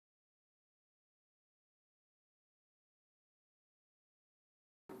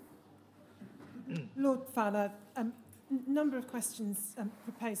Lord Fowler, number of questions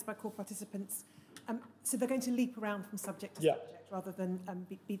proposed by core participants. So they're going to leap around from subject to subject rather than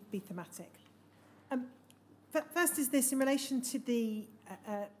be thematic. First is this, in relation to the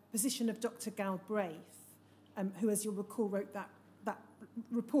position of Dr. Galbraith, who, as you'll recall, wrote that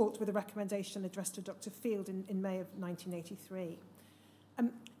report with a recommendation addressed to Dr. Field in May of 1983.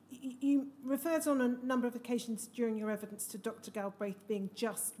 You referred on a number of occasions during your evidence to Dr. Galbraith being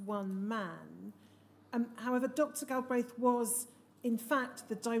just one man. However, Dr. Galbraith was, in fact,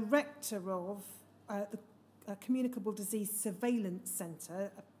 the director of the Communicable Disease Surveillance Centre,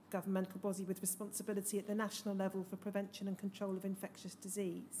 a governmental body with responsibility at the national level for prevention and control of infectious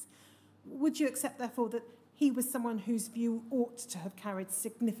disease. Would you accept, therefore, that he was someone whose view ought to have carried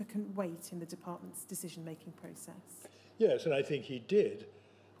significant weight in the department's decision-making process? Yes, and I think he did.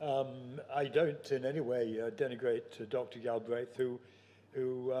 I don't in any way denigrate Dr. Galbraith, who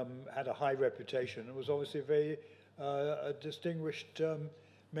had a high reputation and was obviously a very distinguished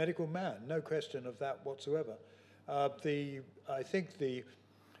medical man, no question of that whatsoever. I think the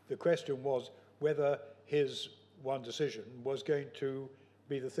question was whether his one decision was going to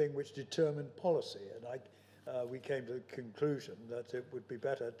be the thing which determined policy, and we came to the conclusion that it would be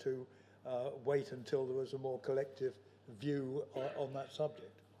better to wait until there was a more collective view on that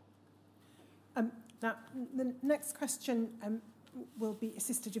subject. Now, the next question will be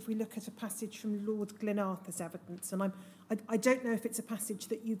assisted if we look at a passage from Lord Glenarthur's evidence. And I don't know if it's a passage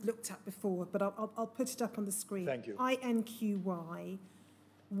that you've looked at before, but I'll put it up on the screen. Thank you. INQY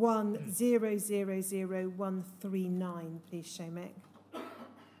 1000139, please, Shomik.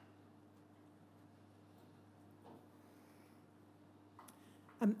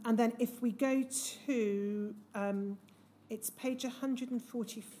 And then if we go to, it's page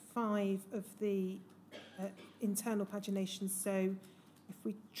 145 of the internal pagination. So if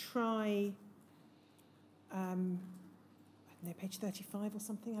we try, I don't know, page 35 or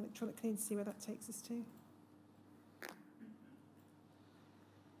something electronically and see where that takes us to.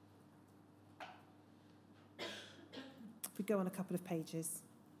 If we go on a couple of pages.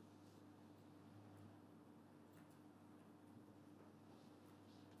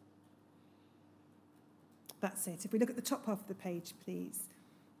 That's it. If we look at the top half of the page, please.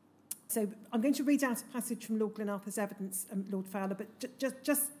 So I'm going to read out a passage from Lord Glenarthur's evidence, Lord Fowler, but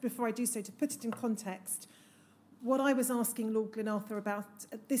just before I do so, to put it in context, what I was asking Lord Glenarthur about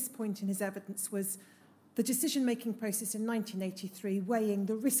at this point in his evidence was the decision-making process in 1983, weighing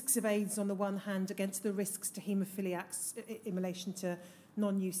the risks of AIDS on the one hand against the risks to haemophiliacs in relation to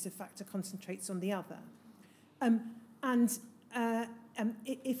non-use of factor concentrates on the other.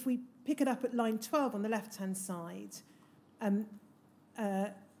 If we pick it up at line 12 on the left-hand side,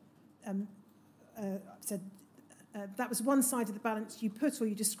 that was one side of the balance you put, or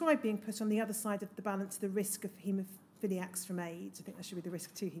you described being put on the other side of the balance, the risk of haemophiliacs from AIDS. I think that should be the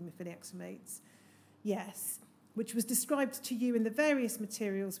risk to haemophiliacs from AIDS. Yes, which was described to you in the various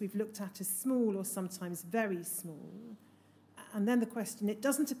materials we've looked at as small or sometimes very small. And then the question, it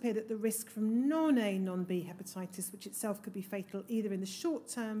doesn't appear that the risk from non-A, non-B hepatitis, which itself could be fatal either in the short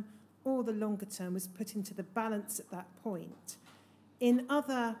term or the longer term, was put into the balance at that point. And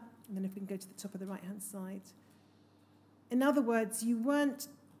then if we can go to the top of the right-hand side. In other words, you weren't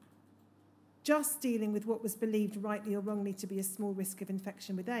just dealing with what was believed rightly or wrongly to be a small risk of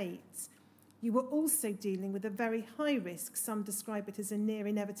infection with AIDS. You were also dealing with a very high risk, some describe it as a near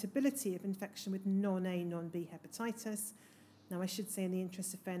inevitability of infection with non-A, non-B hepatitis. Now, I should say, in the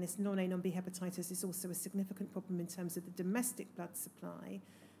interest of fairness, non-A, non-B hepatitis is also a significant problem in terms of the domestic blood supply.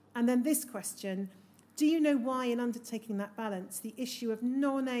 And then this question, do you know why, in undertaking that balance, the issue of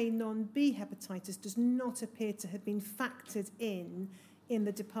non-A, non-B hepatitis does not appear to have been factored in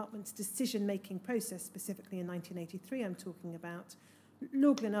the department's decision-making process, specifically in 1983 I'm talking about?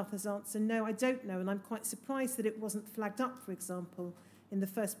 Lord Glenarthur's answer, no, I don't know, and I'm quite surprised that it wasn't flagged up, for example, in the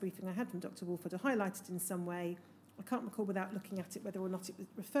first briefing I had from Dr. Walford, or highlighted in some way. I can't recall without looking at it whether or not it was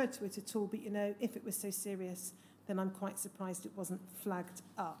referred to it at all, but, you know, if it was so serious, then I'm quite surprised it wasn't flagged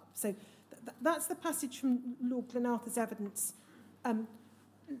up. So that's the passage from Lord Glenarthur's evidence,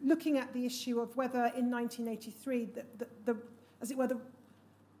 looking at the issue of whether in 1983, the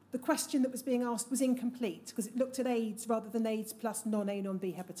question that was being asked was incomplete, because it looked at AIDS rather than AIDS plus non-A,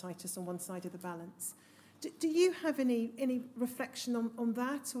 non-B hepatitis on one side of the balance. Do you have any reflection on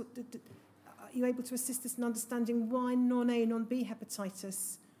that, or are you able to assist us in understanding why non-A, non-B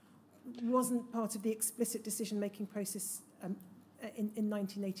hepatitis wasn't part of the explicit decision-making process in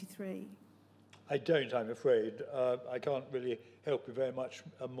 1983? I don't, I'm afraid. I can't really help you very much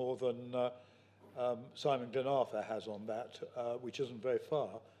more than Simon Glenarthur has on that, which isn't very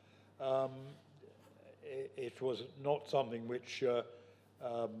far. it was not something which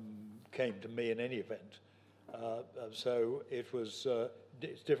came to me in any event. So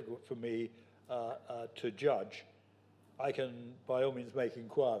it's difficult for me to judge. I can, by all means, make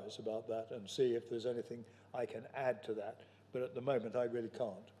inquiries about that and see if there's anything I can add to that. But at the moment, I really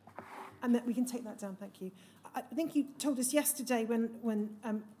can't. And that we can take that down, thank you. I think you told us yesterday when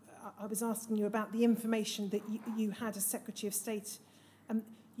I was asking you about the information that you had as Secretary of State.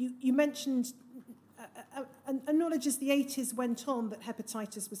 You mentioned a knowledge as the 80s went on that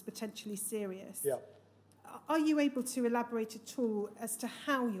hepatitis was potentially serious. Yeah. Are you able to elaborate at all as to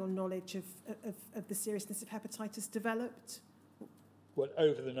how your knowledge of the seriousness of hepatitis developed? Well,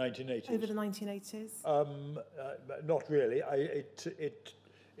 over the 1980s? Over the 1980s? Not really.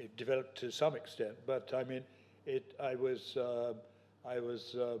 It developed to some extent, but I mean, I was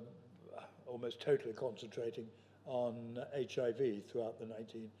almost totally concentrating on HIV throughout the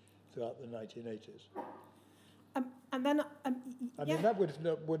 1980s. And then, I mean, that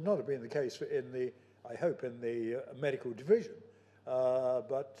would not have been the case I hope, in the medical division.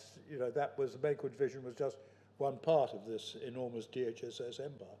 But, you know, the medical division was just one part of this enormous DHSS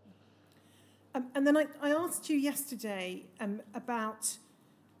empire. And then I asked you yesterday about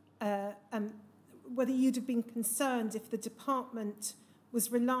whether you'd have been concerned if the department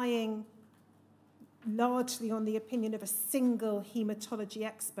was relying largely on the opinion of a single haematology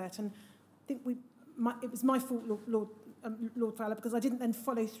expert. And I think it was my fault, Lord Fowler, because I didn't then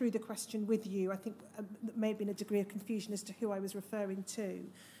follow through the question with you. I think there may have been a degree of confusion as to who I was referring to.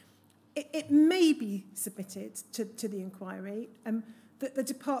 It may be submitted to the inquiry that the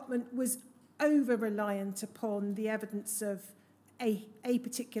department was over-reliant upon the evidence of a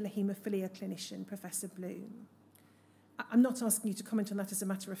particular haemophilia clinician, Professor Bloom. I'm not asking you to comment on that as a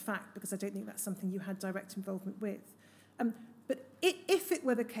matter of fact, because I don't think that's something you had direct involvement with. But if it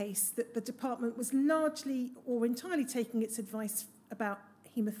were the case that the department was largely or entirely taking its advice about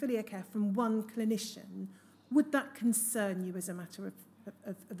haemophilia care from one clinician, would that concern you as a matter of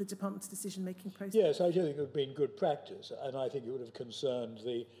the department's decision-making process? Yes, I do think it would have been good practice, and I think it would have concerned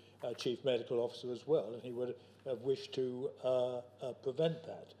the chief medical officer as well, and he would have wished to prevent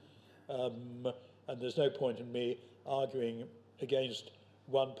that. And there's no point in me arguing against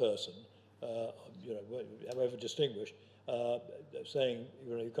one person, however distinguished, saying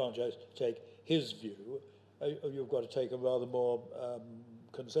you can't just take his view. You've got to take a rather more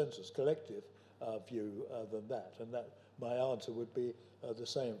consensus, collective view than that, and that my answer would be the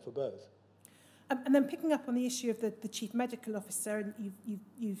same for both. And then picking up on the issue of the chief medical officer, and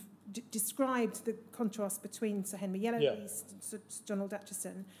you've described the contrast between Sir Henry Yellowlees and Sir Donald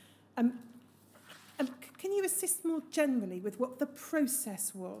Atchison. Can you assist more generally with what the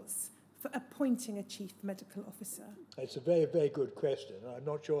process was for appointing a chief medical officer? It's a very, very good question. I'm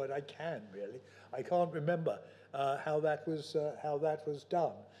not sure that I can really. I can't remember how that was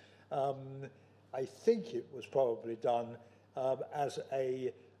done. I think it was probably done as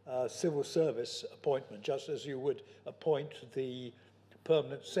a civil service appointment, just as you would appoint the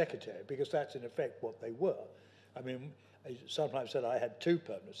permanent secretary, because that's in effect what they were. I mean, I sometimes said I had two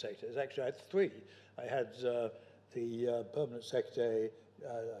permanent secretaries. Actually, I had three. I had the permanent secretary,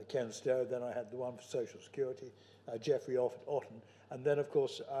 Ken Stowe, then I had the one for Social Security, Geoffrey Otten, and then, of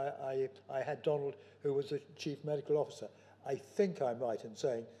course, I had Donald, who was the chief medical officer. I think I'm right in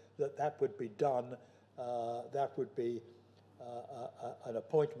saying that would be done, that would be an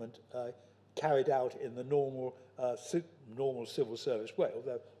appointment carried out in the normal civil service way,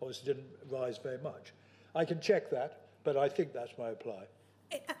 although obviously didn't rise very much. I can check that, but I think that's my reply.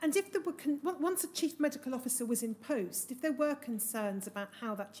 And if there were, once a chief medical officer was in post, if there were concerns about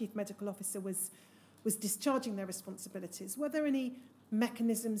how that chief medical officer was discharging their responsibilities, were there any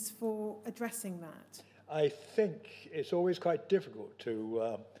mechanisms for addressing that? I think it's always quite difficult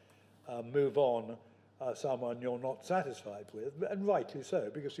to move on someone you're not satisfied with, and rightly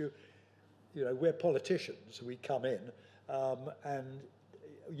so, because you know we're politicians. We come in, and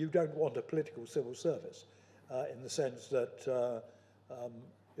you don't want a political civil service, in the sense that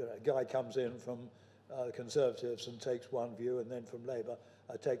a guy comes in from Conservatives and takes one view, and then from Labour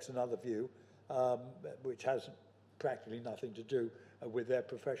takes another view, which has practically nothing to do with their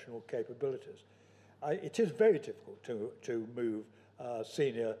professional capabilities. It is very difficult to move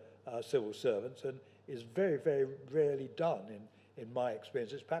senior civil servants, and is very, very rarely done in my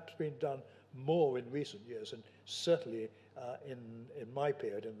experience. It's perhaps been done more in recent years, and certainly in my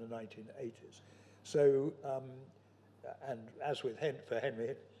period in the 1980s. So, and as with for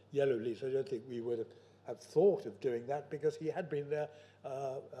Henry Yellowlees, I don't think we would have thought of doing that, because he had been there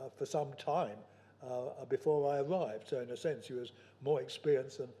for some time before I arrived. So in a sense, he was more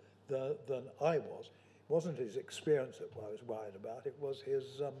experienced than I was. wasn't his experience that I was worried about. It was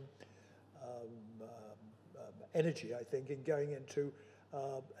his energy, I think, in going into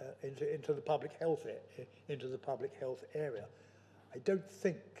the public health area. I don't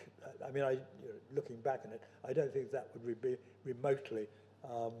think. I mean, looking back on it, I don't think that would be remotely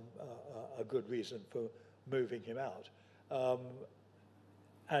a good reason for moving him out.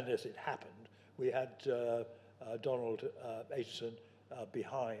 And as it happened, we had Donald Aitchison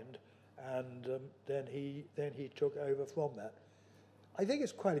behind, and then he took over from that. I think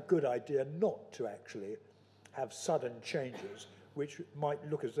it's quite a good idea not to actually have sudden changes which might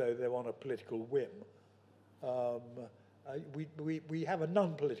look as though they're on a political whim. We have a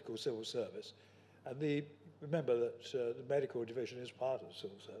non-political civil service, and remember that the medical division is part of the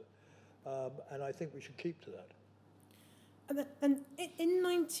civil service, and I think we should keep to that. And in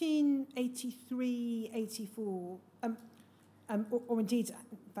 1983, 84, or indeed,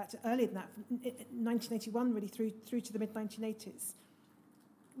 in fact, earlier than that, 1981, really through to the mid-1980s,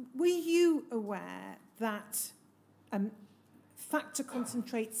 were you aware that factor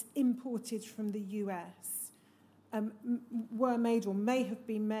concentrates imported from the US were made or may have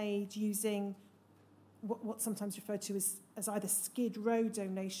been made using what's sometimes referred to as either Skid Row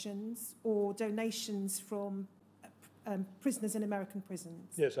donations or donations from prisoners in American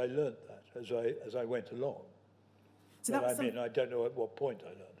prisons? Yes, I learned that as I went along. So but I don't know at what point I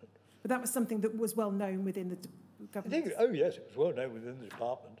learned it. But that was something that was well known within the government? I think, yes, it was well known within the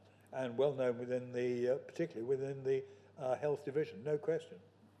department and well known within particularly within the health division, no question.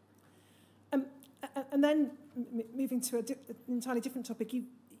 And then moving to an entirely different topic,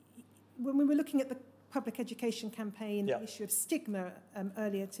 when we were looking at the public education campaign, the issue of stigma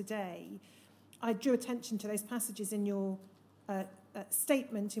earlier today, I drew attention to those passages in your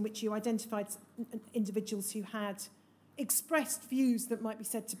statement in which you identified individuals who had expressed views that might be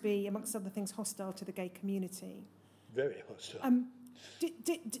said to be, amongst other things, hostile to the gay community. Very hostile.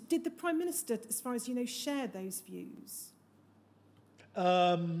 Did the Prime Minister, as far as you know, share those views?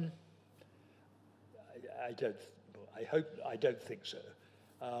 I don't think so.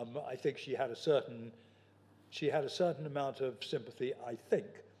 I think she had a certain amount of sympathy, I think.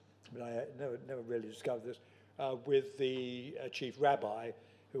 I mean, I never really discovered this, with the chief rabbi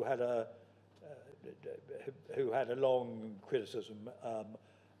who had a long criticism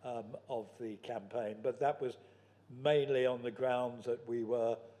of the campaign, but that was mainly on the grounds that we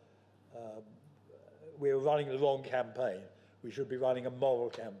were running the wrong campaign. We should be running a moral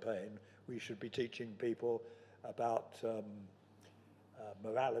campaign. We should be teaching people about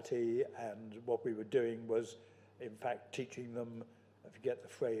morality, and what we were doing was, in fact, teaching them, I forget the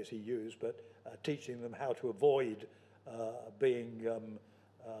phrase he used, but teaching them how to avoid being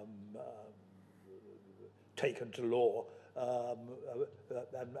taken to law,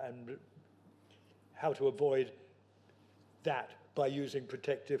 and how to avoid that by using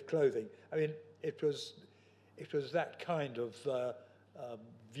protective clothing. I mean, it was that kind of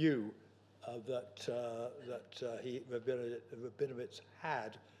view that Rabinowitz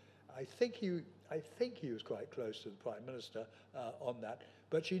had. I think he was quite close to the Prime Minister on that.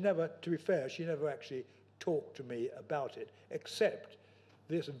 But she never, to be fair, she never actually talked to me about it, except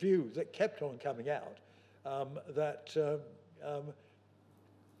this view that kept on coming out, that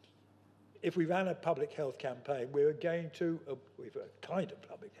if we ran a public health campaign, we were going to, a kind of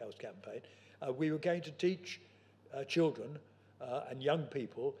public health campaign, we were going to teach children and young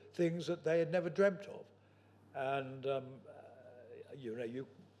people things that they had never dreamt of. And, you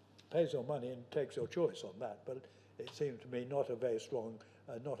pays your money and takes your choice on that, but it seemed to me not a very strong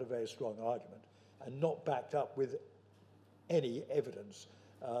argument, and not backed up with any evidence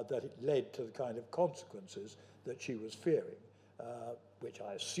that it led to the kind of consequences that she was fearing, which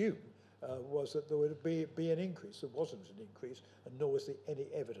I assume was that there would be an increase. There wasn't an increase, and nor was there any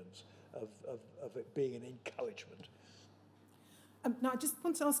evidence of it being an encouragement. Now, I just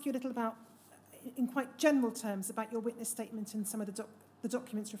want to ask you a little about, in quite general terms, about your witness statement and some of the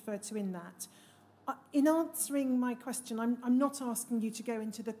documents referred to in that. In answering my question, I'm not asking you to go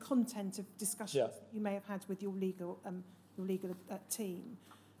into the content of discussions that you may have had with your legal team.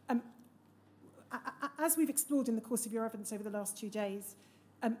 As we've explored in the course of your evidence over the last 2 days,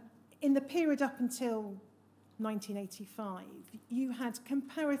 in the period up until 1985, you had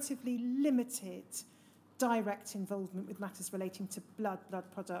comparatively limited direct involvement with matters relating to blood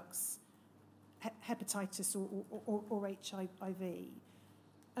products, hepatitis or HIV.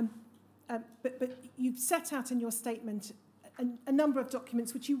 But you've set out in your statement a number of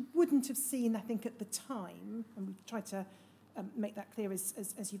documents which you wouldn't have seen, I think, at the time, and we've tried to make that clear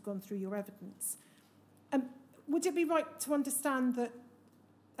as you've gone through your evidence. Would it be right to understand that,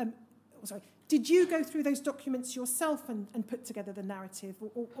 Did you go through those documents yourself and put together the narrative,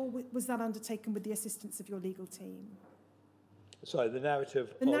 or was that undertaken with the assistance of your legal team? Sorry, the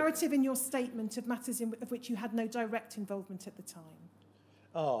narrative... The narrative in your statement of matters of which you had no direct involvement at the time.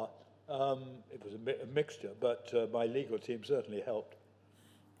 It was a mixture, but my legal team certainly helped.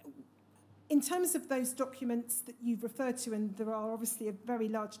 In terms of those documents that you've referred to, and there are obviously a very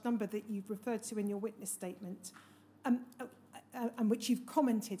large number that you've referred to in your witness statement, and which you've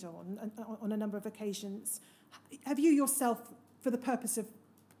commented on a number of occasions, have you yourself, for the purpose of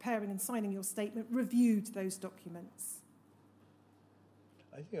preparing and signing your statement, reviewed those documents?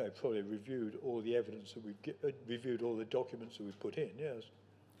 I think I probably reviewed all the evidence that we've reviewed all the documents that we've put in, yes.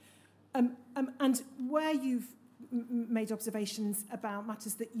 And where you've made observations about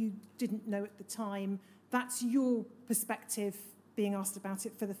matters that you didn't know at the time, that's your perspective being asked about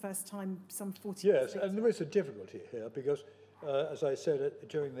it for the first time some 40 years later. Yes, and there is a difficulty here because, as I said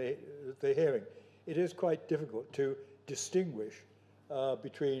during the hearing, it is quite difficult to distinguish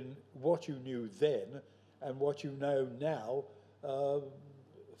between what you knew then and what you know now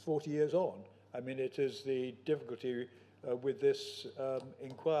 40 years on. I mean, it is the difficulty with this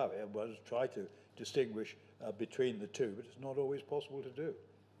inquiry. I was try to distinguish between the two, but it's not always possible to do.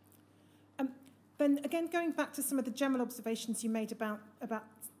 Then again, going back to some of the general observations you made about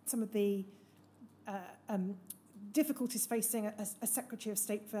some of the difficulties facing a Secretary of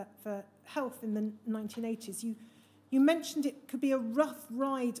State for Health in the 1980s, you mentioned it could be a rough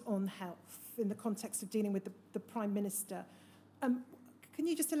ride on health in the context of dealing with the Prime Minister. Can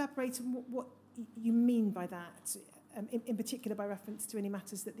you just elaborate on what you mean by that, in particular by reference to any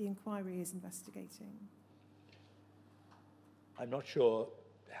matters that the inquiry is investigating? I'm not sure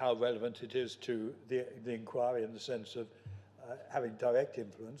how relevant it is to the inquiry in the sense of having direct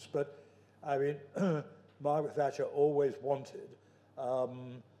influence, but I mean, Margaret Thatcher always wanted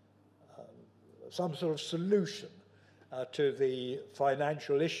some sort of solution to the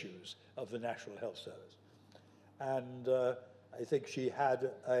financial issues of the National Health Service. And I think she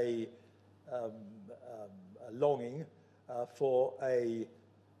had a longing for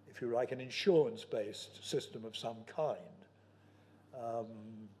if you like, an insurance-based system of some kind.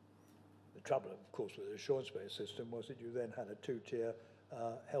 The trouble, of course, with the insurance-based system was that you then had a two-tier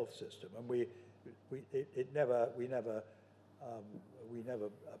health system, and we never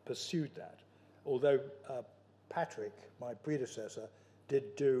pursued that. Although Patrick, my predecessor,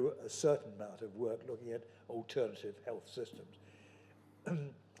 did do a certain amount of work looking at alternative health systems.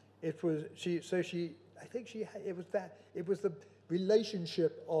 It was the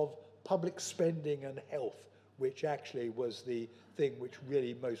relationship of public spending and health which actually was the thing which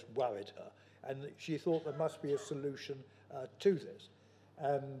really most worried her, and she thought there must be a solution to this.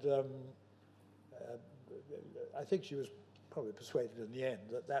 And I think she was probably persuaded in the end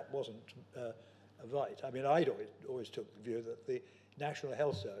that that wasn't right. I mean, I'd always took the view that the National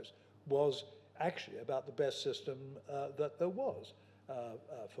Health Service was actually about the best system that there was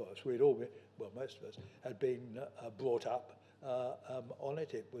for us. We'd all been, well, most of us had been brought up on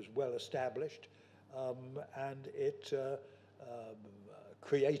it. It was well established, and it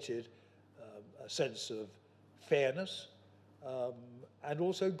created a sense of fairness and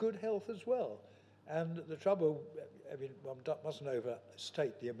also good health as well. And the trouble, I mean, one mustn't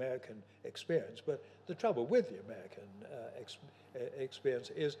overstate the American experience, but the trouble with the American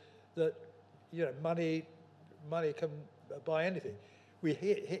experience is that, you know, money can buy anything. We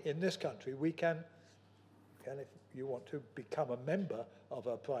in this country, we can, if you want to, become a member of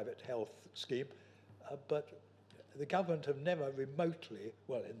a private health scheme, but the government have never remotely,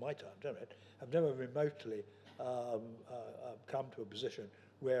 well, in my time, have never remotely come to a position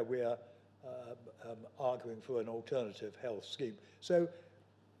where we're arguing for an alternative health scheme. So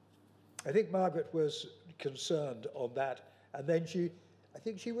I think Margaret was concerned on that, and then I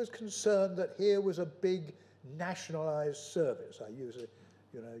think she was concerned that here was a big nationalised service. I use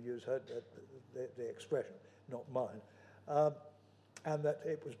her the expression, not mine, and that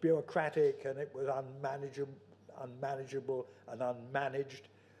it was bureaucratic and it was unmanageable and unmanaged,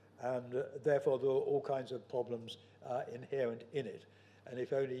 and therefore there were all kinds of problems inherent in it. And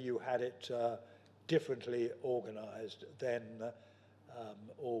if only you had it differently organised, then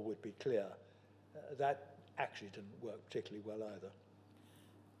all would be clear. That actually didn't work particularly well either.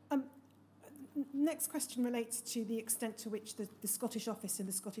 Next question relates to the extent to which the Scottish Office and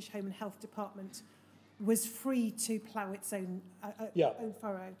the Scottish Home and Health Department was free to plough its own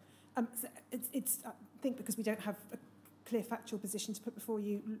furrow. So it's I think because we don't have a clear factual position to put before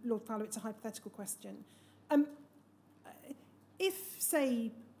you, Lord Fowler, it's a hypothetical question. If,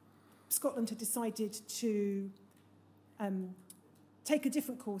 say, Scotland had decided to take a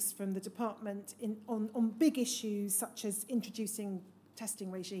different course from the department on big issues such as introducing testing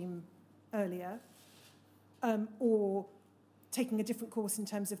regime earlier, or taking a different course in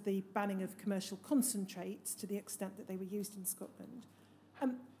terms of the banning of commercial concentrates to the extent that they were used in Scotland.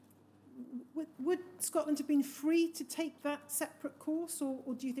 Would Scotland have been free to take that separate course,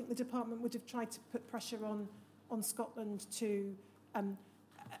 or do you think the department would have tried to put pressure on Scotland to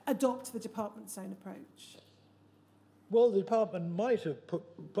adopt the department's own approach? Well, the department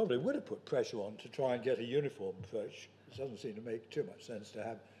probably would have put pressure on to try and get a uniform approach. It doesn't seem to make too much sense to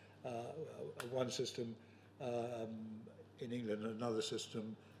have one system in England and another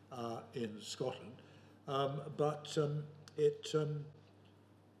system in Scotland. But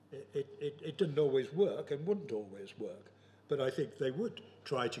it didn't always work and wouldn't always work. But I think they would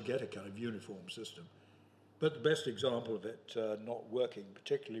try to get a kind of uniform system. But the best example of it not working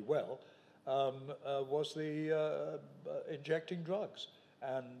particularly well was the injecting drugs,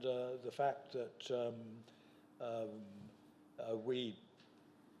 and the fact that we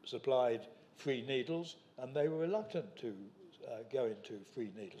supplied free needles and they were reluctant to go into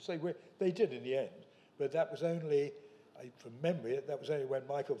free needles. They did in the end, but that was only, from memory, that was only when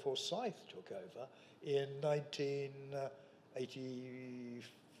Michael Forsyth took over in 1980,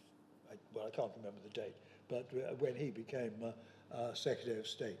 well, I can't remember the date, but when he became Secretary of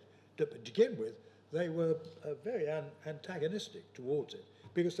State. To begin with, they were very antagonistic towards it,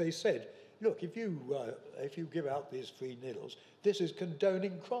 because they said, look, if you give out these free needles, this is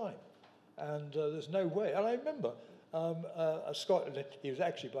condoning crime, and there's no way. And I remember a Scotland, he was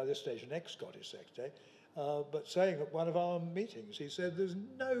actually by this stage an ex-Scottish secretary, but saying at one of our meetings, he said, there's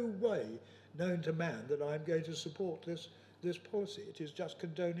no way known to man that I'm going to support this policy. It is just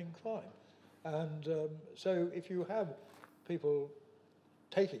condoning crime. And so if you have people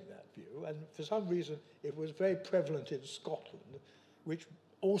taking that view, and for some reason it was very prevalent in Scotland, which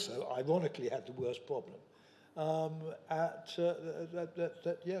also ironically had the worst problem,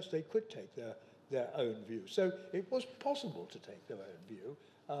 that yes, they could take their own view. So it was possible to take their own view,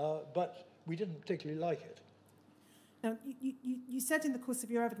 but we didn't particularly like it. Now, you said in the course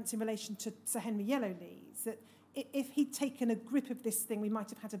of your evidence in relation to Sir Henry Yellowlees that if he'd taken a grip of this thing, we might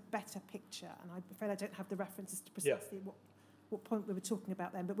have had a better picture. And I'm afraid I don't have the references to precisely what point we were talking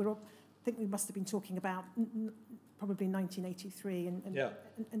about then, but I think we must have been talking about probably 1983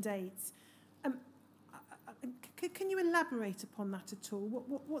 and AIDS. Can you elaborate upon that at all?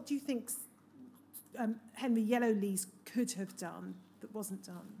 What do you think Henry Yellowlees could have done that wasn't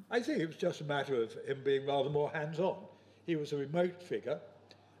done? I think it was just a matter of him being rather more hands-on. He was a remote figure.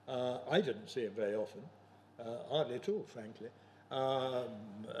 I didn't see him very often, hardly at all, frankly. I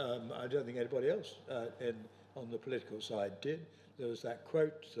don't think anybody else on the political side did. There was that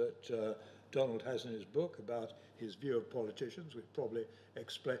quote that Donald has in his book about his view of politicians, which probably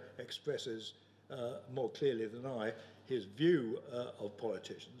expresses more clearly than I his view of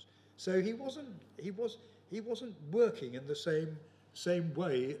politicians. So he wasn't working in the same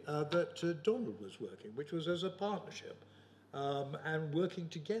way that Donald was working, which was as a partnership and working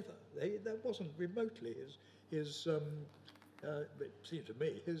together. That wasn't remotely his it seemed to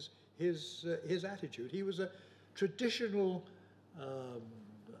me his attitude. He was a traditional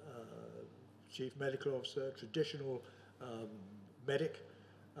chief medical officer, traditional medic,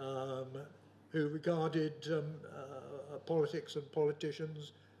 who regarded politics and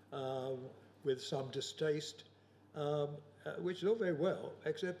politicians with some distaste, which is all very well,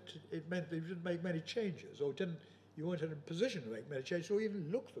 except it meant that you didn't make many changes, or you weren't in a position to make many changes, or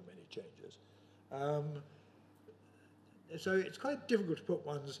even look for many changes. So it's quite difficult to put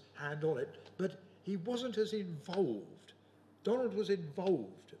one's hand on it, but he wasn't as involved. Donald was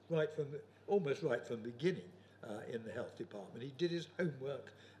involved almost right from the beginning in the health department. He did his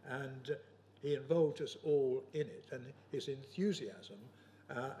homework, and he involved us all in it, and his enthusiasm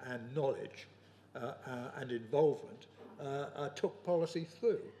and knowledge and involvement took policy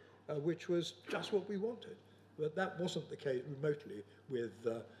through, which was just what we wanted. But that wasn't the case remotely with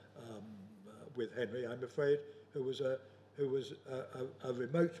Henry, I'm afraid, who was a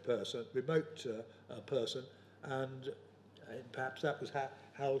remote person, and perhaps that was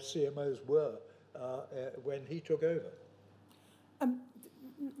how CMOs were when he took over.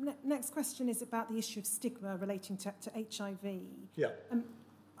 Next question is about the issue of stigma relating to HIV. Yeah.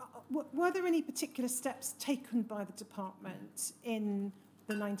 Were there any particular steps taken by the department in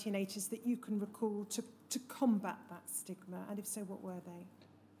the 1980s that you can recall to combat that stigma, and if so, what were they?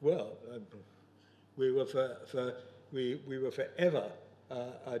 Well, we were forever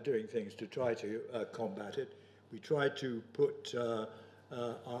doing things to try to combat it. We tried to put our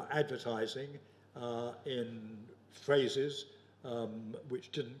advertising in phrases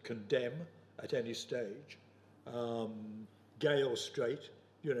which didn't condemn at any stage, gay or straight.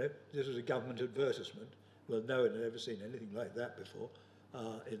 You know, this was a government advertisement. Well, no one had ever seen anything like that before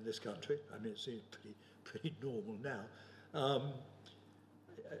in this country. I mean, it seems pretty normal now.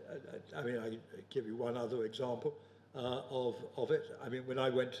 I mean, I give you one other example of it. I mean, when I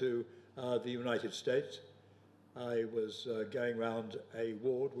went to the United States, I was going around a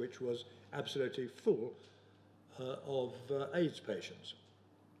ward which was absolutely full of AIDS patients,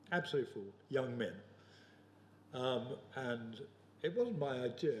 absolutely full, young men. And it wasn't my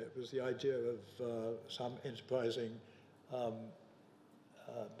idea, it was the idea of some enterprising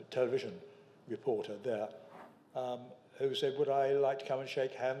television reporter there who said, would I like to come and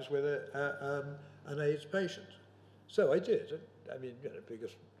shake hands with an AIDS patient? So I did. I mean, you know,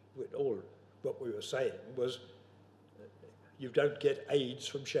 because all what we were saying was you don't get AIDS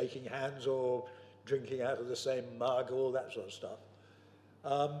from shaking hands or drinking out of the same mug, all that sort of stuff.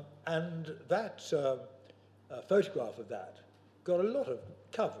 And that photograph of that got a lot of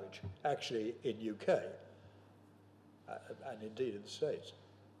coverage, actually, in UK, and indeed in the States.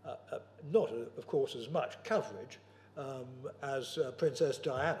 Not, of course, as much coverage as Princess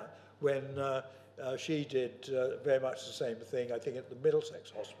Diana, when she did very much the same thing, I think, at the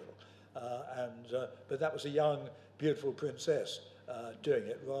Middlesex Hospital. But that was a young, beautiful princess doing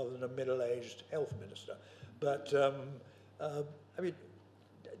it, rather than a middle-aged health minister. But, I mean,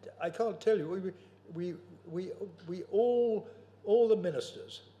 I can't tell you, we all the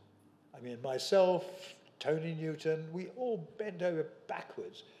ministers, I mean, myself, Tony Newton, we all bent over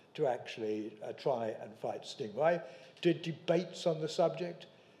backwards to actually try and fight stigma. I did debates on the subject.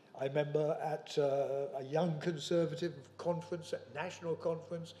 I remember at a young Conservative conference, a national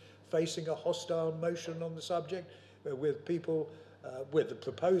conference, facing a hostile motion on the subject with people, with the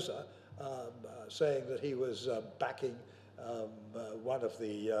proposer saying that he was backing one of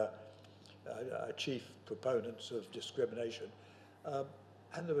the chief proponents of discrimination.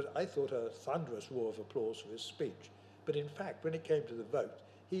 And there was, I thought, a thunderous roar of applause for his speech. But in fact, when it came to the vote,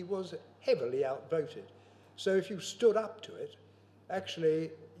 he was heavily outvoted. So if you stood up to it,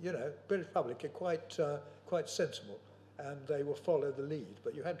 actually, you know, British public are quite sensible, and they will follow the lead.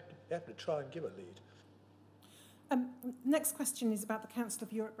 But you have to try and give a lead. Next question is about the Council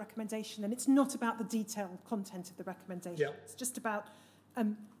of Europe recommendation, and it's not about the detailed content of the recommendation. Yeah. It's just about a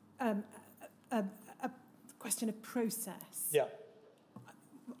question of process. Yeah.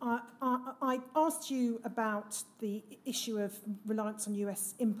 I asked you about the issue of reliance on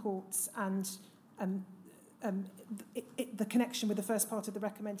US imports and the connection with the first part of the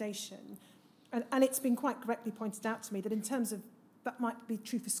recommendation. And it's been quite correctly pointed out to me that in terms of, that might be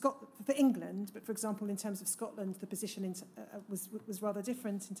true for Scotland, for England, but for example, in terms of Scotland, the position was rather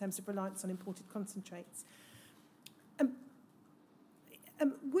different in terms of reliance on imported concentrates.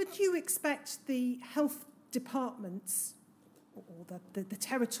 Would you expect the health departments or the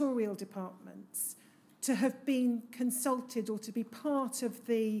territorial departments to have been consulted or to be part of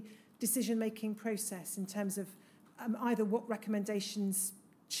the decision-making process in terms of either what recommendations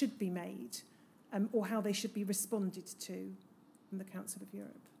should be made or how they should be responded to in the Council of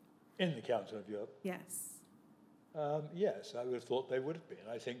Europe? In the Council of Europe? Yes. Yes, I would have thought they would have been.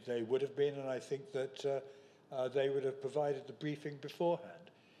 I think they would have been, and I think that they would have provided the briefing beforehand.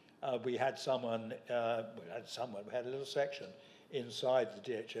 We had we had a little section inside the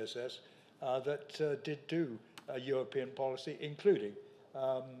DHSS that did do European policy, including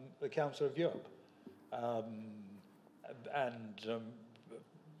the Council of Europe.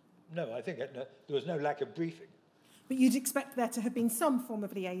 No, I think there was no lack of briefing. But you'd expect there to have been some form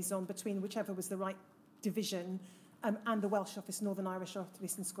of liaison between whichever was the right division and the Welsh office, Northern Irish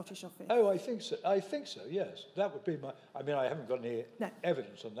office and Scottish office. Oh, I think so. I think so, yes. That would be my... I mean, I haven't got any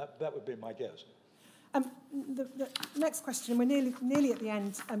evidence on that. That would be my guess. The next question, we're nearly at the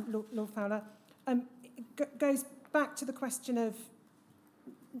end, Lord Fowler, goes back to the question of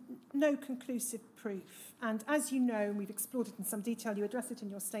no conclusive proof. And as you know, and we've explored it in some detail, you address it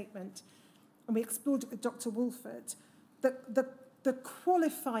in your statement, and we explored it with Dr. Wolford, the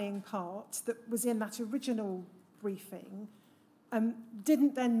qualifying part that was in that original briefing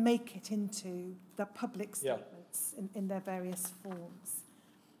didn't then make it into the public statements in their various forms.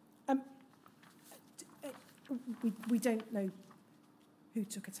 We don't know who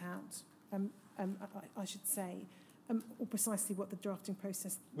took it out, I should say, or precisely what the drafting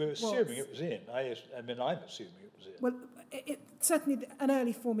process We're assuming it was in. I mean, I'm assuming it was in. Well, certainly an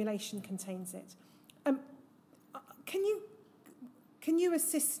early formulation contains it. Can you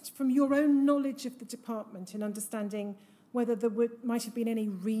assist from your own knowledge of the department in understanding whether there might have been any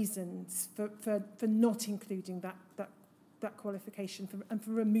reasons for not including that that qualification and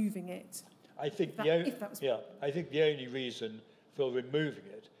for removing it? I think I think the only reason for removing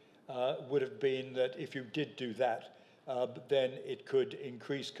it would have been that if you did do that, then it could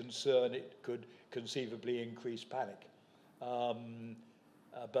increase concern, it could conceivably increase panic.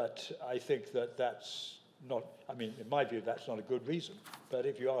 But I think that that's not, I mean, in my view, that's not a good reason. But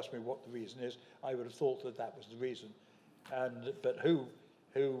if you ask me what the reason is, I would have thought that that was the reason. But who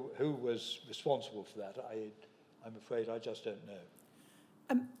was responsible for that? I'm afraid I just don't know.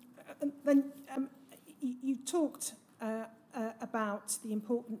 Then you talked about the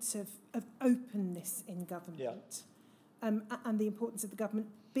importance of openness in government, and the importance of the government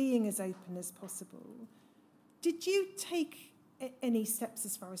being as open as possible. Did you take any steps,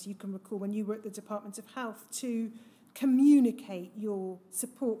 as far as you can recall, when you were at the Department of Health, to communicate your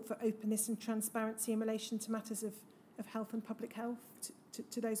support for openness and transparency in relation to matters of health and public health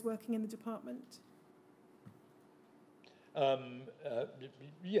to those working in the department?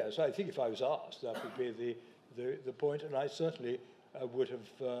 Yes, I think if I was asked, that would be the point, and I certainly would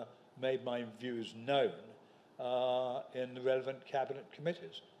have made my views known in the relevant cabinet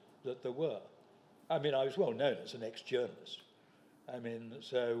committees that there were. I mean, I was well known as an ex-journalist. I mean,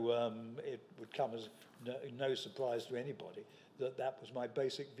 so it would come as no surprise to anybody that that was my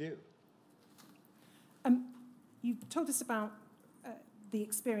basic view. You told us about the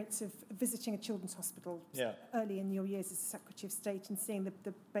experience of visiting a children's hospital early in your years as Secretary of State and seeing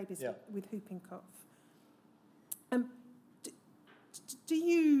the babies with whooping cough. Do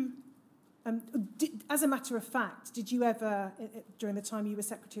you, as a matter of fact, did you ever, during the time you were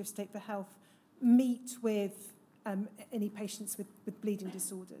Secretary of State for Health, meet with any patients with bleeding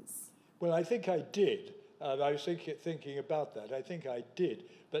disorders? Well, I think I did. I was thinking about that. I think I did,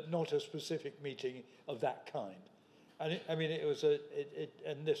 but not a specific meeting of that kind. And it was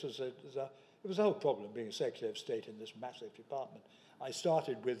a whole problem being a Secretary of State in this massive department. I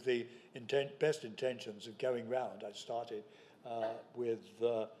started with the best intentions of going round. I started with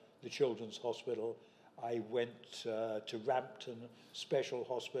the Children's Hospital. I went to Rampton Special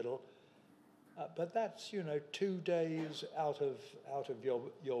Hospital. But that's 2 days out of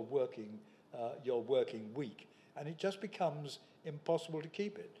your working week, and it just becomes impossible to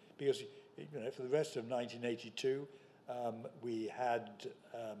keep it because for the rest of 1982 we had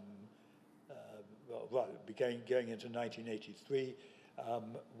going into 1983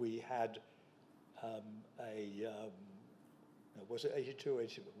 we had was it 82 or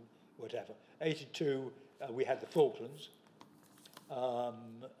 82 whatever 82 we had the Falklands.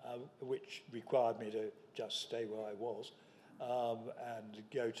 Which required me to just stay where I was and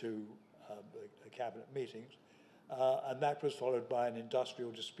go to the cabinet meetings. And that was followed by an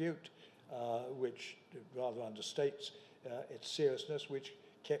industrial dispute, which rather understates its seriousness, which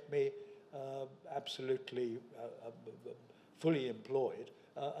kept me absolutely fully employed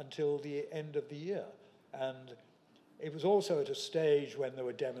until the end of the year. And it was also at a stage when there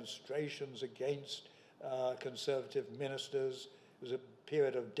were demonstrations against Conservative ministers. It was a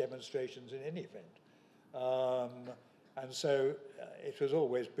period of demonstrations in any event. And so it was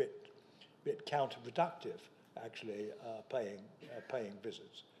always a bit counterproductive, actually, paying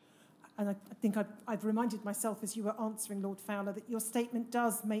visits. And I think I've reminded myself as you were answering Lord Fowler that your statement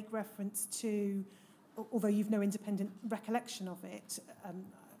does make reference to, although you've no independent recollection of it,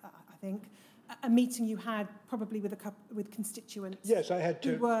 I think, a meeting you had probably with constituents. Yes, I had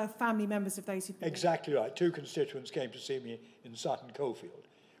two. Who were family members of those who. Exactly right. 2 constituents came to see me in Sutton Coldfield.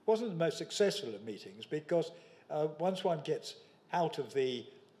 It wasn't the most successful of meetings because once one gets out of the,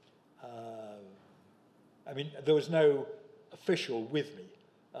 there was no official with me,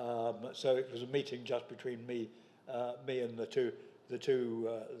 so it was a meeting just between me and the two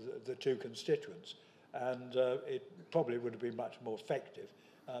constituents, and it probably would have been much more effective.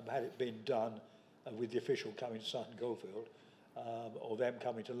 Had it been done with the official coming to Sutton Coldfield or them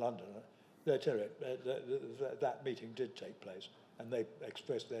coming to London, that meeting did take place and they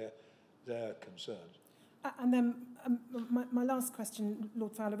expressed their concerns. And then my last question,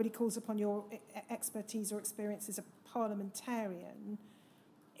 Lord Fowler, really calls upon your expertise or experience as a parliamentarian.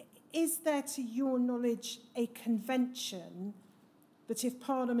 Is there, to your knowledge, a convention that if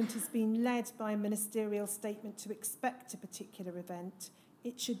Parliament has been led by a ministerial statement to expect a particular event,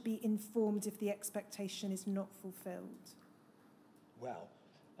 it should be informed if the expectation is not fulfilled? Wow.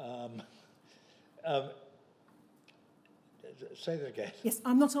 Say that again. Yes,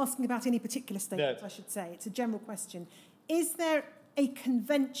 I'm not asking about any particular statement, no. I should say. It's a general question. Is there a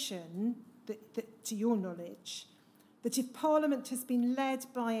convention, that, to your knowledge, that if Parliament has been led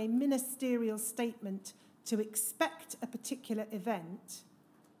by a ministerial statement to expect a particular event,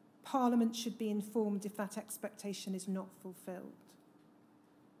 Parliament should be informed if that expectation is not fulfilled?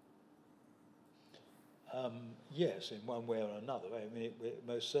 Yes, in one way or another. I mean, it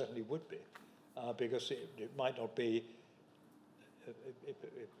most certainly would be, because it might not be,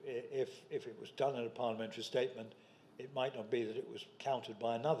 if it was done in a parliamentary statement, it might not be that it was countered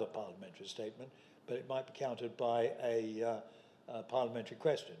by another parliamentary statement, but it might be countered by a parliamentary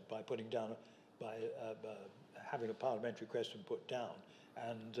question, by putting down, having a parliamentary question put down,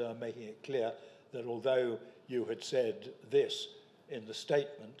 and making it clear that although you had said this in the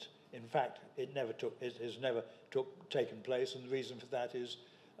statement, in fact, it has never taken place, and the reason for that is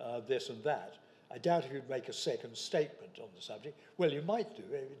this and that. I doubt if you'd make a second statement on the subject. Well, you might do.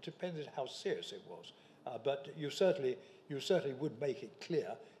 It depended how serious it was, but you certainly would make it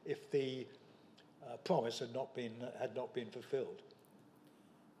clear if the promise had not been fulfilled.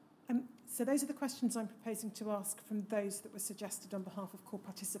 So those are the questions I'm proposing to ask from those that were suggested on behalf of core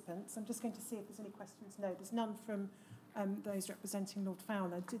participants. I'm just going to see if there's any questions. No, there's none from those representing Lord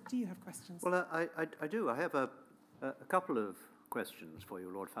Fowler. Do you have questions? Well, I do. I have a couple of questions for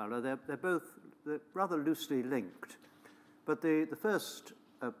you, Lord Fowler. They're both rather loosely linked. But the first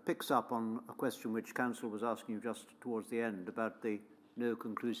picks up on a question which Council was asking you just towards the end about the no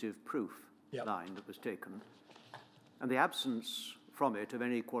conclusive proof line that was taken, and the absence from it of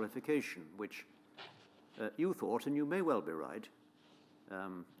any qualification, which you thought, and you may well be right,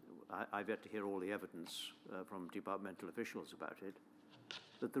 I've yet to hear all the evidence from departmental officials about it,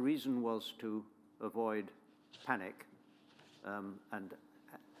 that the reason was to avoid panic and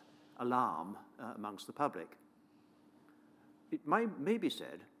alarm amongst the public. It may be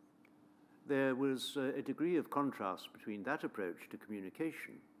said there was a degree of contrast between that approach to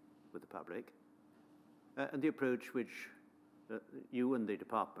communication with the public and the approach which you and the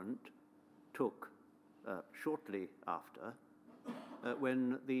department took shortly after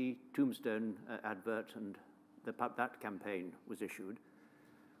when the Tombstone advert and that campaign was issued,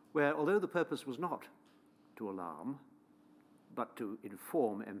 where although the purpose was not to alarm, but to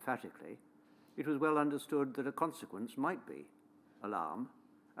inform emphatically, it was well understood that a consequence might be alarm,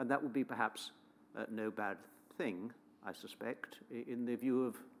 and that would be perhaps no bad thing, I suspect, in the view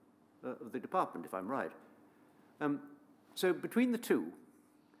of the department, if I'm right. So between the two,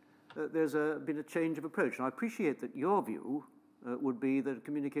 there's been a change of approach. And I appreciate that your view would be that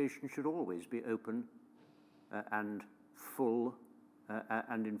communication should always be open and full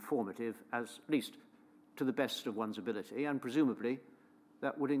and informative, at least to the best of one's ability, and presumably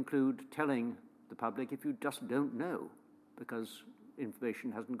that would include telling the public if you just don't know, because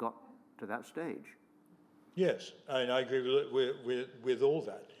information hasn't got to that stage. Yes, and I agree with all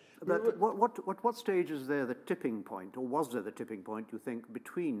that. But what stage is there the tipping point, or was there the tipping point, you think,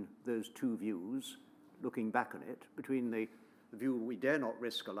 between those two views, looking back on it, between the view we dare not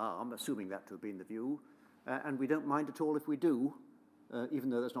risk alarm, assuming that to have been the view, and we don't mind at all if we do, even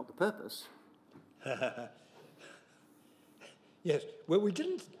though that's not the purpose? Yes, well, we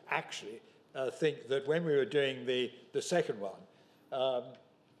didn't actually think that when we were doing the second one,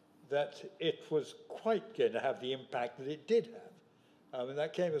 that it was quite going to have the impact that it did have. And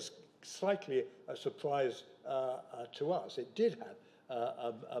that came as slightly a surprise to us. It did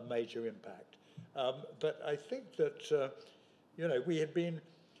have a major impact. But I think that, we had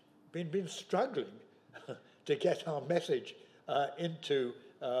been struggling to get our message into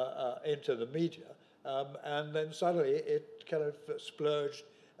the media, and then suddenly it kind of splurged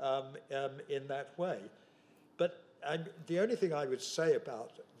in that way. But the only thing I would say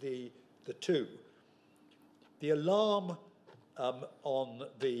about the two, the alarm on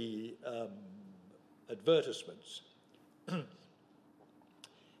the advertisements,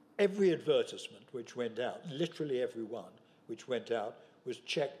 every advertisement which went out, literally every one which went out, was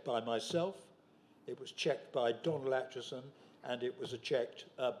checked by myself, it was checked by Donald Atchison, and it was checked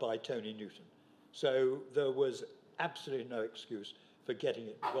by Tony Newton. So there was absolutely no excuse for getting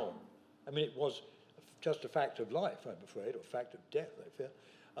it wrong. I mean, it was just a fact of life, I'm afraid, or fact of death, I fear,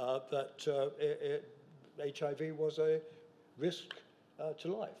 that HIV was a risk to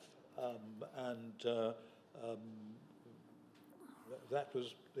life. That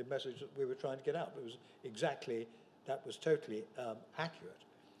was the message that we were trying to get out. It was exactly, that was totally accurate.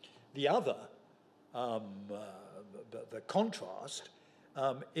 The other, the contrast,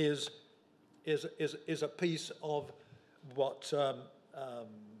 is a piece of what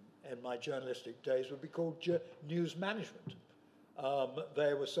in my journalistic days would be called news management.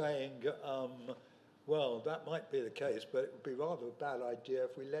 They were saying, well, that might be the case, but it would be rather a bad idea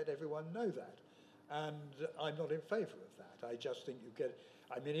if we let everyone know that. And I'm not in favour of that. I just think you get,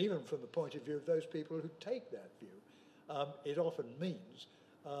 I mean, even from the point of view of those people who take that view, it often means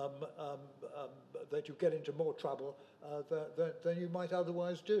that you get into more trouble than you might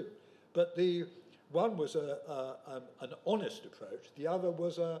otherwise do. But the one was an honest approach. The other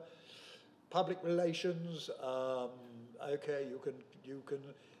was a public relations. Okay, you can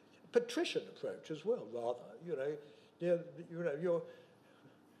patrician approach as well. Rather,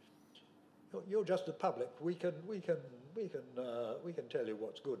 you're just the public. We can tell you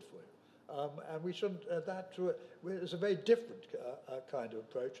what's good for you, and we shouldn't. That is a very different kind of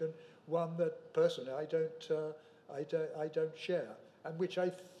approach, and one that personally I don't share, and which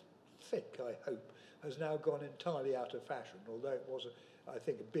I hope has now gone entirely out of fashion. Although it was, I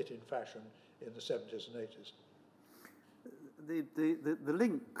think, a bit in fashion in the 70s and 80s. The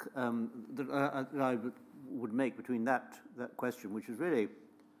link that I would make between that question, which is really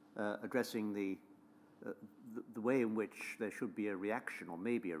addressing the way in which there should be a reaction, or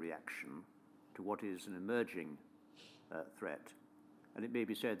maybe a reaction, to what is an emerging threat. And it may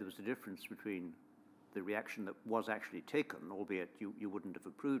be said there was a difference between the reaction that was actually taken, albeit you wouldn't have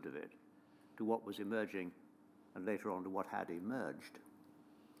approved of it, to what was emerging, and later on to what had emerged.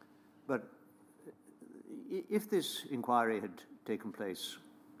 But if this inquiry had taken place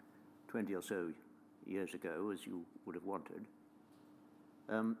 20 or so years ago, as you would have wanted,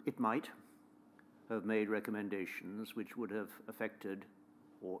 it might have made recommendations which would have affected,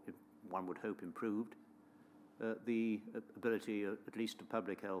 or one would hope improved, the ability, at least of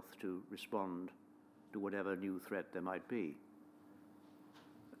public health, to respond to whatever new threat there might be.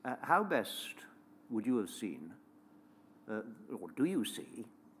 How best would you have seen, or do you see,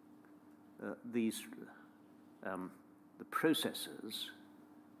 the processes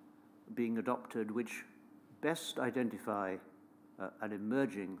being adopted which best identify an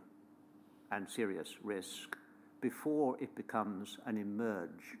emerging and serious risk before it becomes an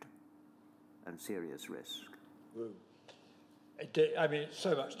emerged and serious risk? I mean,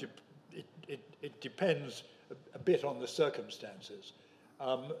 so much. It depends a bit on the circumstances,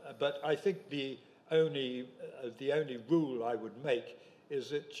 but I think the only rule I would make is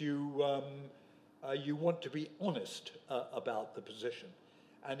that you want to be honest about the position,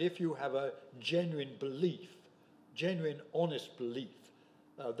 and if you have a genuine honest belief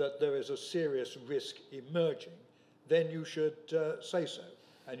that there is a serious risk emerging, then you should say so,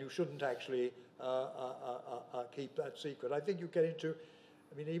 and you shouldn't actually keep that secret. I think you get into,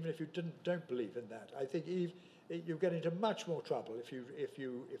 I mean, even if you don't believe in that, I think you get into much more trouble if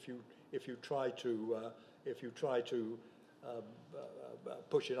you try to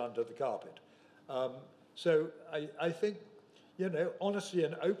push it under the carpet. So I think, honesty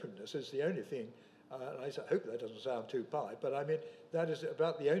and openness is the only thing. I hope that doesn't sound too pie, but I mean that is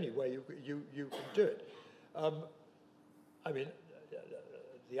about the only way you can do it. I mean,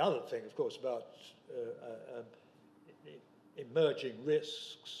 the other thing, of course, about emerging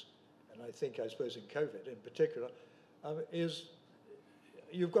risks, and I suppose in COVID in particular, is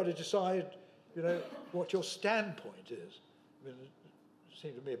you've got to decide, what your standpoint is. I mean, it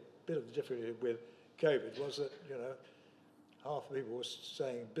seemed to me a bit of the difficulty with COVID was that, half the people were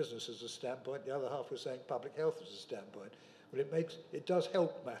saying business as a standpoint, the other half were saying public health as a standpoint. But it does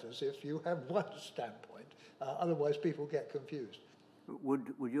help matters if you have one standpoint. Otherwise, people get confused.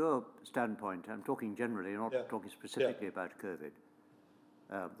 Would your standpoint, I'm talking generally, not talking specifically about COVID,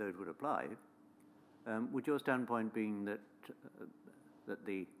 though it would apply, would your standpoint being that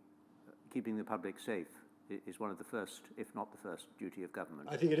the keeping the public safe is one of the first, if not the first, duty of government?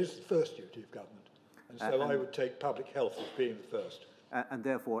 I think it is the first duty of government. And so I would take public health as being the first. And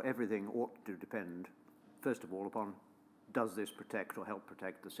therefore, everything ought to depend, first of all, upon does this protect or help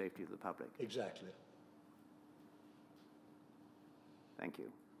protect the safety of the public? Exactly. Thank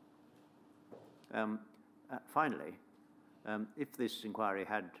you. Finally, if this inquiry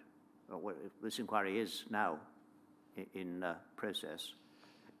if this inquiry is now in process,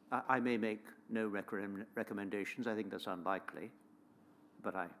 I may make no recommendations. I think that's unlikely,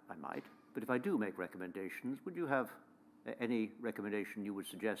 but I might. But if I do make recommendations, would you have any recommendation you would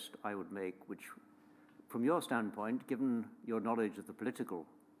suggest I would make which, from your standpoint, given your knowledge of the political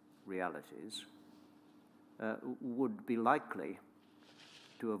realities, would be likely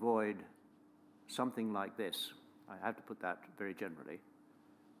to avoid something like this, I have to put that very generally,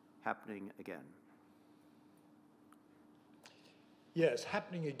 happening again? Yes,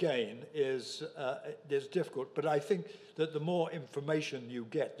 happening again is difficult, but I think that the more information you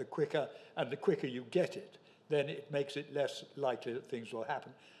get, the quicker you get it, then it makes it less likely that things will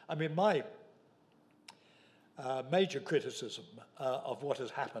happen. I mean, my major criticism of what has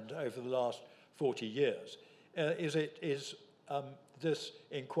happened over the last 40 years is this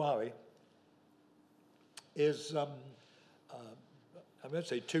inquiry is I won't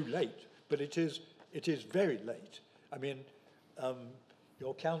say too late, but it is very late. I mean,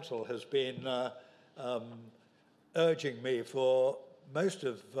 your council has been urging me for most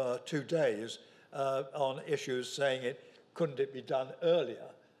of 2 days on issues, saying couldn't it be done earlier?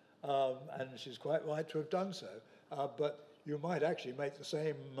 And she's quite right to have done so. But you might actually make the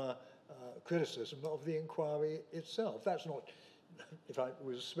same criticism of the inquiry itself. That's not, if I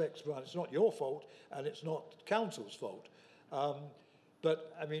with respect, it's not your fault, and it's not council's fault.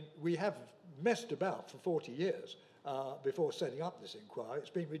 But I mean, we have messed about for 40 years before setting up this inquiry. It's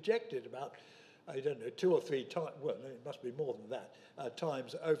been rejected about, I don't know, 2 or 3 times, well, no, it must be more than that,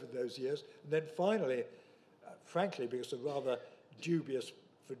 times over those years. And then finally, frankly, because of rather dubious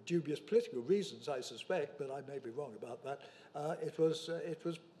political reasons, I suspect, but I may be wrong about that, it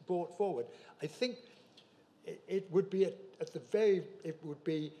was brought forward. I think it would be it would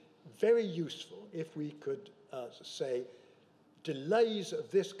be very useful if we could say delays of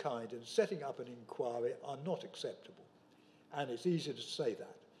this kind in setting up an inquiry are not acceptable, and it's easy to say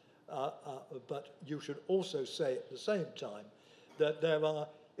that. But you should also say at the same time that there are,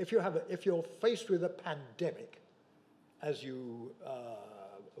 if you're faced with a pandemic, as you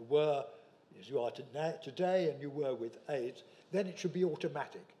are today, and you were with AIDS, then it should be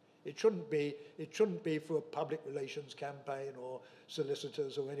automatic. It shouldn't be for a public relations campaign or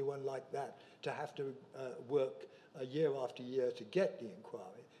solicitors or anyone like that to have to work year after year to get the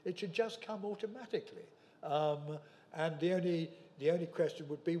inquiry. It should just come automatically, and the only question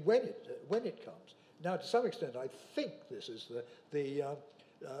would be when it comes. Now, to some extent, I think this is the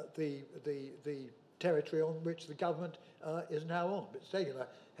territory on which the government is now on. But it's taken a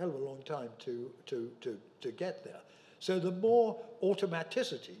hell of a long time to get there. So the more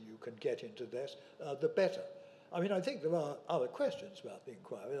automaticity you can get into this, the better. I mean, I think there are other questions about the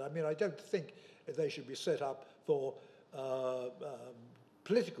inquiry. I mean, I don't think they should be set up for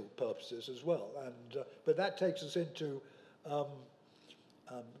political purposes as well. And but that takes us into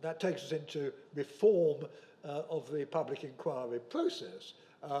reform of the public inquiry process,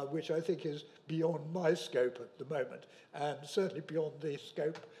 which I think is beyond my scope at the moment, and certainly beyond the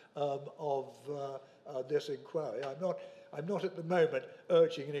scope of this inquiry. I'm not at the moment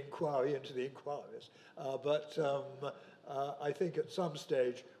urging an inquiry into the inquiries, but I think at some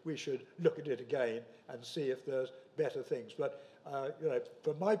stage we should look at it again and see if there's better things. But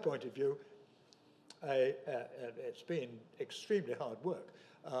from my point of view, it's been extremely hard work,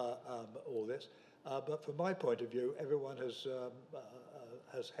 all this. But from my point of view, everyone has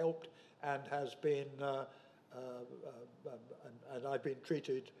helped and has been, and I've been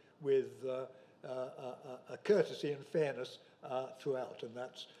treated with a courtesy and fairness throughout, and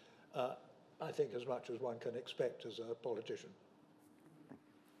that's, I think, as much as one can expect as a politician.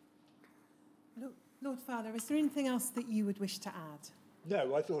 Lord Fowler, is there anything else that you would wish to add?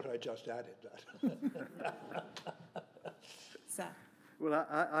 No, I thought I just added that. Sir. Well,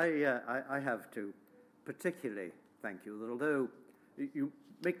 I have to particularly thank you, that although you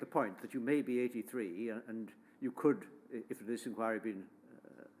make the point that you may be 83 and you could, if this inquiry had been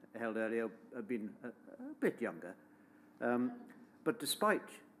held earlier, have been a bit younger. But despite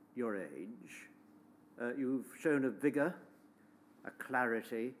your age, you've shown a vigour, a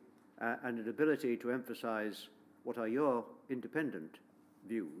clarity, and an ability to emphasise what are your independent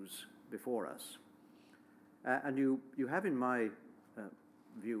views before us. And you have, in my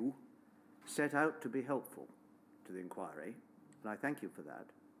view, set out to be helpful to the inquiry, and I thank you for that.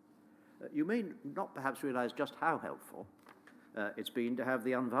 You may not perhaps realise just how helpful it's been to have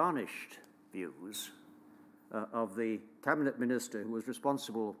the unvarnished views of the cabinet minister who was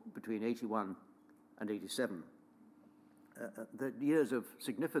responsible between 81 and 87. The years of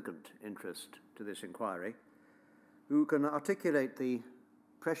significant interest to this inquiry, who can articulate the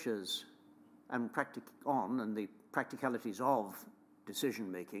pressures and the practicalities of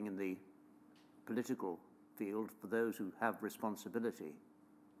decision-making in the political field for those who have responsibility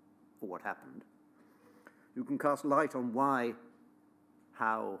for what happened. You can cast light on why,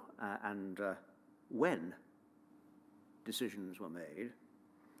 how, and when decisions were made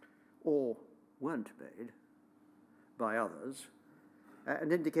or weren't made by others,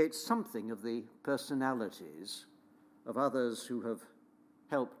 and indicate something of the personalities of others who have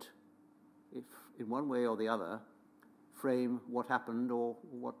helped, if in one way or the other, frame what happened or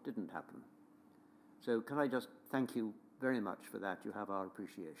what didn't happen. So can I just thank you very much for that? You have our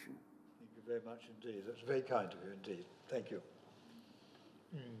appreciation. Thank you very much indeed. That's very kind of you indeed. Thank you.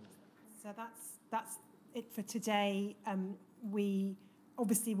 So that's it for today. We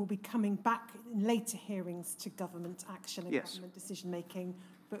obviously will be coming back in later hearings to government action and government decision-making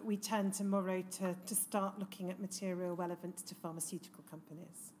but we tend tomorrow to start looking at material relevant to pharmaceutical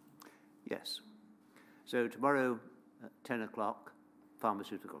companies. Yes. So tomorrow at 10 o'clock,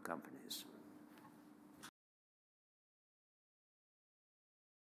 pharmaceutical companies.